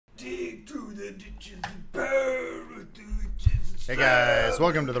Hey guys,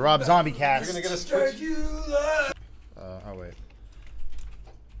 welcome to the Rob Zombie Cast. You're gonna get a switch. Oh wait.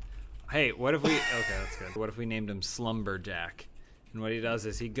 Hey, what if we? Okay, that's good. What if we named him Slumberjack? And what he does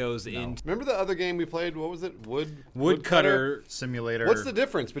is he goes into Remember the other game we played? What was it? woodcutter Simulator. What's the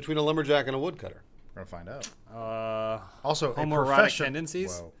difference between a lumberjack and a woodcutter? We're gonna find out. Also, a homoerotic profession-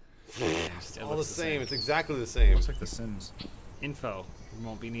 tendencies. Whoa. It's all the same. It's exactly the same. Looks like The Sims. Info. We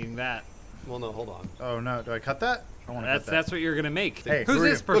won't be needing that. Well, no, hold on. Oh no, do I cut that? I want to cut that. That's what you're gonna make. Hey, who's who are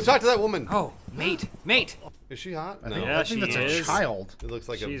this you? Go person? talk to that woman. Oh, mate. Is she hot? I No. think, Yeah, I think she that's is. a child. It looks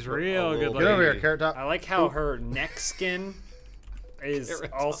like She's a real little good Get over here, lady. Carrot Top. I like how her neck skin is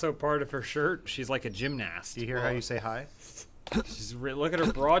Carrot also part of her shirt. She's like a gymnast. Do you hear how you say hi? Look at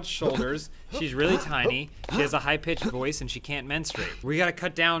her broad shoulders. She's really tiny. She has a high-pitched voice, and she can't menstruate. We gotta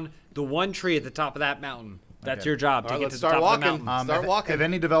cut down the one tree at the top of that mountain. That's Okay. your job, All to right, get let's to the start top walking. of the mountain. Start walking. If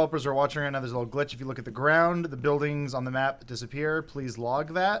any developers are watching right now, there's a little glitch. If you look at the ground, the buildings on the map disappear. Please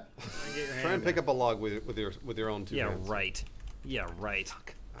log that. Try and pick up a log with your own two Yeah, hands. right. Yeah, right.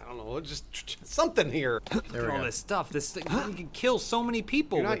 I don't know. Just something here. There we All go. this stuff. This thing, you can kill so many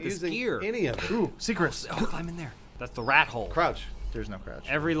people You're not with this using gear. any of it. Ooh, secrets. Oh, climb in there. That's the rat hole. Crouch. There's no crouch.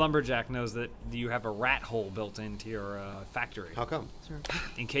 Every lumberjack knows that you have a rat hole built into your factory. How come?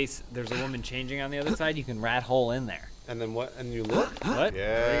 In case there's a woman changing on the other side, you can rat hole in there. And then what? And you look? What?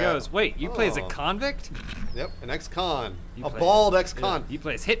 There he Yeah. goes. Wait, you play as a Oh. convict? Yep, an ex-con. You A play- bald ex-con. You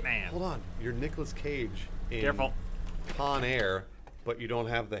play as Hitman. Hold on. You're Nicolas Cage in Careful. Con Air, but you don't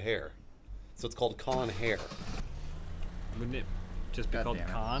have the hair. So it's called Con Hair. Wouldn't it just be God called damn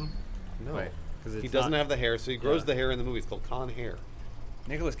it. Con? No. Wait. Because He doesn't have the hair, so he grows the hair in the movie. It's called Con Hair.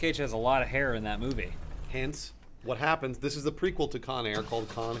 Nicolas Cage has a lot of hair in that movie. Hence, what happens, this is a prequel to Con Air called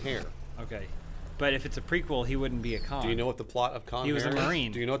Con Hair. Okay. But if it's a prequel, he wouldn't be a con. Do you know what the plot of Con He Hair was a is?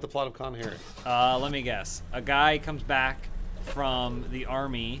 Marine. Do you know what the plot of Con Hair is? Let me guess. A guy comes back from the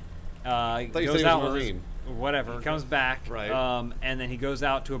army. thought you said Goes he was out a with his, Marine. whatever. He comes back. Right. And then he goes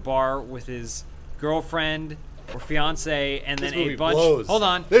out to a bar with his girlfriend or fiance, and This then movie a bunch. blows. Hold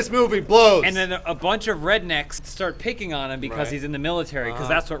on. This movie blows. And then a bunch of rednecks start picking on him because Right. he's in the military, because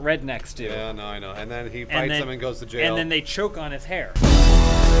that's what rednecks do. Yeah, no, I know. And then he And fights then- him and goes to jail. And then they choke on his hair. he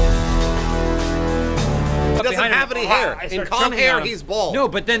doesn't Behind him, have any hair. I In start Con choking Hair, on him. he's bald. No,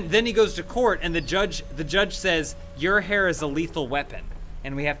 but then he goes to court, and the judge says your hair is a lethal weapon,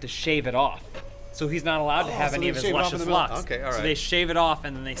 and we have to shave it off. So he's not allowed to have so any they of his shave it off in luscious the middle. locks. Okay, all So right. they shave it off,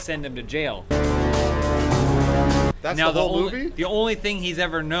 and then they send him to jail. That's Now the whole only, movie? the only thing he's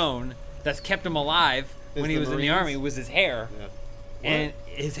ever known that's kept him alive Is when he the was in the Marines? army was his hair, Yeah. and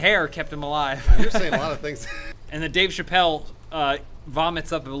his hair kept him alive. You're saying a lot of things. And then Dave Chappelle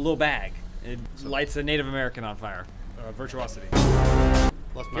vomits up a little bag. It lights a Native American on fire. Virtuosity. Left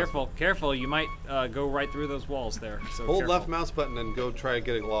mouse Careful, careful. You might go right through those walls there. So Hold careful. left mouse button and go try and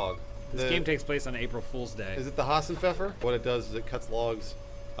get a log. This game takes place on April Fool's Day. Is it the Hassenpfeffer? What it does is it cuts logs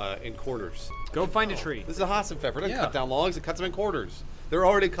in quarters. Go find a tree. This is a Hassenpfeffer. It doesn't Yeah. cut down logs. It cuts them in quarters. They're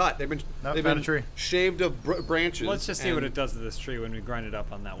already cut. They've been Nope, they've found been a tree. shaved of branches. Let's just see what and- it does to this tree when we grind it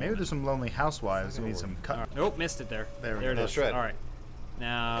up on that one. Maybe there's some lonely housewives who need some cut. Nope, missed it there. There we it go. is. Shred. All right.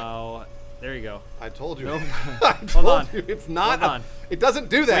 Now, there you go. I told you. Nope. I Hold told on. you. It's not. Hold on. It doesn't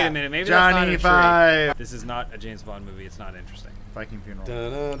do that. Wait a minute. Maybe Johnny that's not a tree. 5. This is not a James Bond movie. It's not interesting. Viking funeral.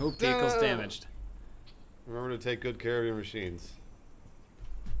 Dun-dun, Hope vehicle's dun. damaged. Remember to take good care of your machines.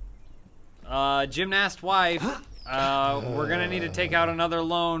 Gymnast wife. We're gonna need to take out another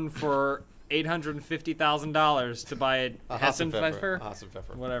loan for $850,000 to buy a Hassenpfeffer.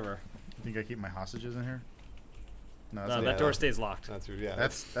 Hassenpfeffer. Whatever. Think I keep my hostages in here? No, No, that's that door stays locked. That's yeah.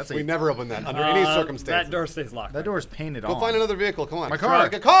 That's we a never open that under any circumstances. That door stays locked. that door is painted Go on. find another vehicle. Come on. My car.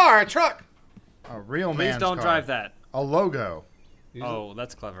 A car. A truck. A real Please man's don't car. drive that. A logo. Oh,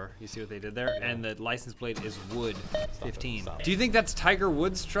 that's clever. You see what they did there? And the license plate is Wood 15. stop it. Do you think that's Tiger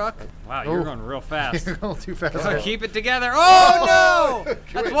Woods' truck? Wow, you're Oh. going real fast. a little too fast. So keep it together. Oh no!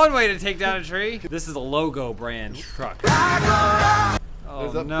 That's one way to take down a tree. This is a logo brand truck. Oh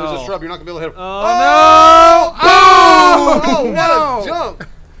There's a no! shrub. You're not gonna be able to hit him. Oh, no! Oh, Oh, what no! a jump!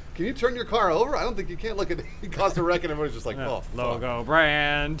 Can you turn your car over? I don't think you can. Look at it. He caused a wreck and everyone's just like, oh, fuck. Logo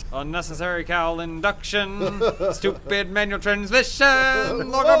brand, unnecessary cowl induction, stupid manual transmission,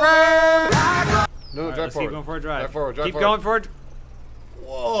 logo brand. No, All right, drive let's forward. keep going for a drive. Drive forward. Drive keep forward. going forward.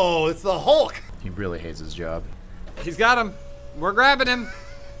 Whoa, it's the Hulk. He really hates his job. He's got him. We're grabbing him.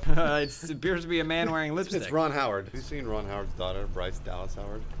 It appears to be a man wearing lipstick. It's Ron Howard. Have you seen Ron Howard's daughter, Bryce Dallas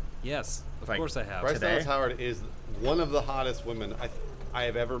Howard? Yes, of Like, course I have. Bryce Today? Dallas Howard is one of the hottest women I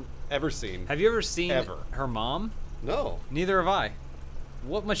have ever seen. Have you ever seen Ever. her mom? No. Neither have I.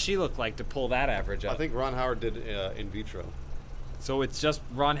 What must she look like to pull that average up? I think Ron Howard did in vitro. So it's just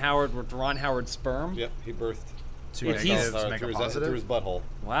Ron Howard with Ron Howard's sperm? Yep, he birthed. Two If negatives he's- make a through positive. his butthole.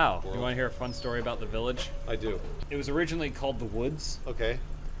 Wow. World. You want to hear a fun story about the village? I do. It was originally called The Woods, Okay.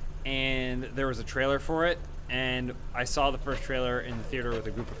 and there was a trailer for it, and I saw the first trailer in the theater with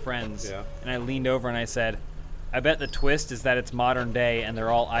a group of friends, Yeah. and I leaned over and I said, I bet the twist is that it's modern day and they're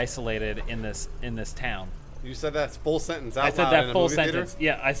all isolated in this town. You said that full sentence out I said loud in that a full movie theater? sentence.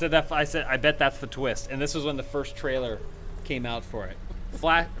 Yeah, I said that. I said, I bet that's the twist. And this was when the first trailer came out for it.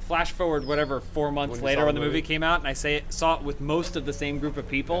 Flash forward, whatever, 4 months When you later saw when the the movie movie? came out, and I saw it with most of the same group of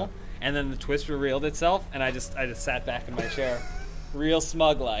people, and then the twist revealed itself, and I just sat back in my chair, real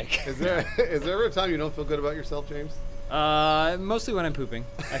smug like. Is there ever a time you don't feel good about yourself, James? Mostly when I'm pooping.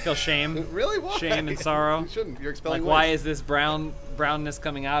 I feel shame. Really? Why? Shame and sorrow. You shouldn't. You're expelling Like, why waste. is this brownness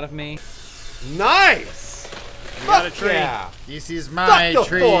coming out of me? Nice! We got a Fuck tree. yeah! This is my the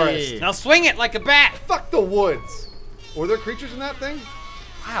tree. forest. Now swing it like a bat. Fuck the woods! Were there creatures in that thing?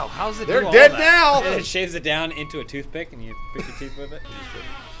 Wow, how's it They're do all dead that? now. And it shaves it down into a toothpick, and you pick your teeth with it.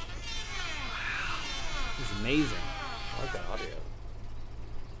 It's amazing. I like that audio.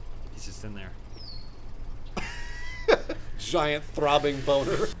 He's just in there. Giant throbbing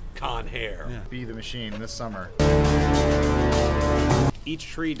boner. Con hair. Yeah. Be the machine this summer. Each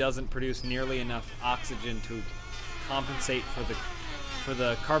tree doesn't produce nearly enough oxygen to compensate for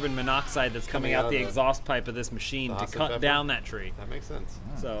the carbon monoxide that's coming out the of the- exhaust pipe of this machine to Haas cut pepper? down that tree. That makes sense.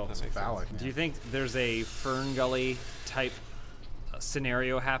 So, That makes Phallic. sense. do you think there's a fern gully type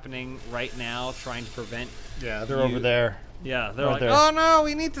scenario happening right now, trying to prevent? Yeah, they're You- over there. Yeah, they're Right like, there. oh no,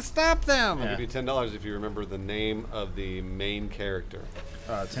 we need to stop them. Yeah. I'll give you $10 if you remember the name of the main character.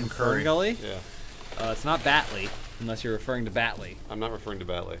 Tim Fern Curry. gully? Yeah. It's not Batley, unless you're referring to Batley. I'm not referring to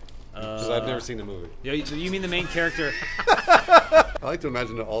Batley. Because I've never seen the movie. Yeah, you mean the main character? I like to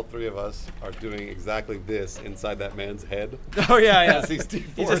imagine that all three of us are doing exactly this inside that man's head. Oh yeah, yeah. As he's He's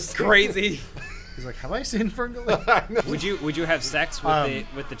deforced. just crazy. He's like, have I seen Fern Gully? I know. Would you have sex with Um,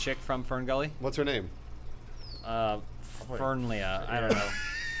 the chick from Fern Gully? What's her name? Fernlia, I don't know.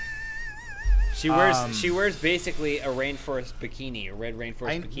 She wears basically a rainforest bikini, a red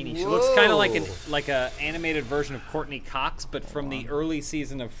rainforest bikini. She looks kind of like a animated version of Courtney Cox, but from the early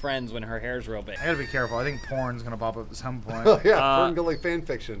season of Friends when her hair's real big. I gotta be careful. I think porn's gonna pop up at some point. Oh, yeah, Fern Gully fan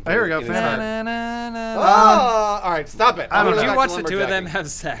fiction. Oh, here we go, In fan his art. head. All right, stop it. I don't Would know. you watch the two of them have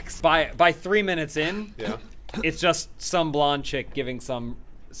sex? By 3 minutes in, Yeah. it's just some blonde chick giving some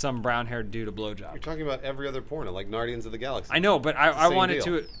brown-haired dude a blowjob. You're talking about every other porno, like Guardians of the Galaxy. I know, but I same wanted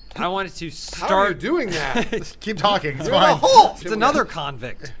deal. to. I wanted to How are you start. doing that? Keep talking. It's You're in a fine. hole. It's another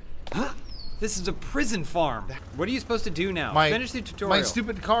convict. This is a prison farm. What are you supposed to do now? Finish the tutorial. My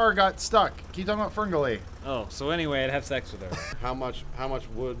stupid car got stuck. Keep talking about Fern Gully. Oh, so anyway, I'd have sex with her. How much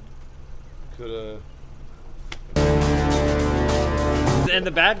wood could And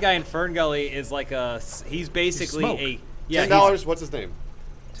the bad guy in Fern Gully is like he's basically Smoke. a $10? What's his name?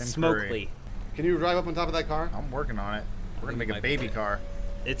 Tim Smokely. Curry. Can you drive up on top of that car? I'm working on it. We're gonna make a might baby be. car.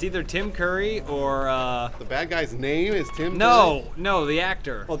 It's either Tim Curry or The bad guy's name is Tim Curry? no, the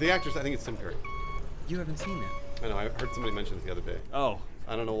actor. Well, the actress, I think it's Tim Curry. You haven't seen it. I know, I heard somebody mention this the other day. Oh,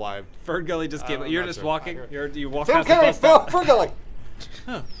 I don't know why. Fern Gully just came. I'm You're not just sure. walking. I heard- You walk Tim past the Curry, bus stop. Fern Gully!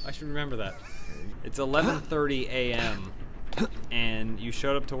 Huh, I should remember that. It's 11:30 a.m. and you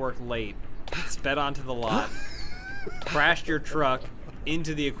showed up to work late, sped onto the lot, crashed your truck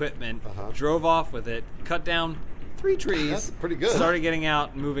into the equipment, drove off with it, cut down 3 trees. That's pretty good. Started getting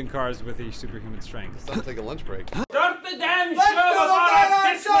out, and moving cars with your superhuman strength. Stop, take a lunch break. Start the damn show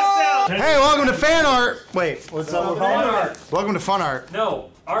I piss myself! Hey, welcome to fan art. Wait, what's up with fan art? Welcome to fun art. No,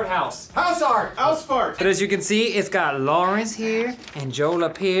 art house. House art! House fart! But as you can see, it's got Lawrence here, and Joel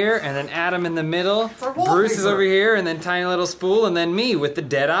up here, and then Adam in the middle. Bruce is over here, and then Tiny Little Spool, and then me with the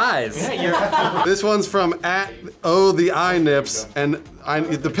dead eyes. This one's from @the eye nips, and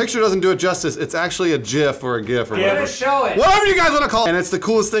the picture doesn't do it justice. It's actually a GIF or a GIF or whatever. Show it. Whatever you guys want to call it. And it's the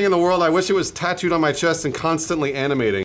coolest thing in the world. I wish it was tattooed on my chest and constantly animating.